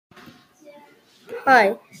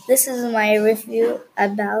Hi, this is my review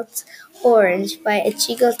about Orange by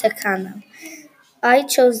Ichigo Takano. I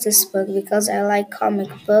chose this book because I like comic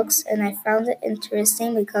books and I found it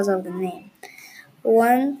interesting because of the name.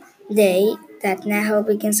 One day that Naho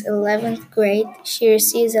begins 11th grade, she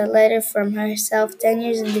receives a letter from herself 10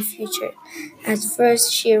 years in the future. At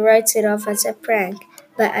first, she writes it off as a prank,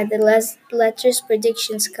 but as the letter's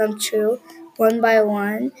predictions come true, one by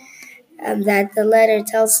one, that the letter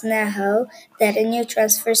tells Naho that a new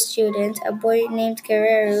transfer student, a boy named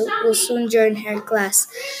Guerrero, will soon join her class.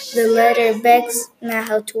 The letter begs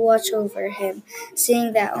Naho to watch over him,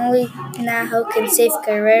 seeing that only Naho can save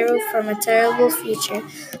Guerrero from a terrible future.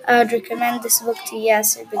 I would recommend this book to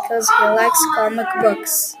Yasser because he likes comic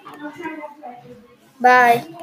books. Bye.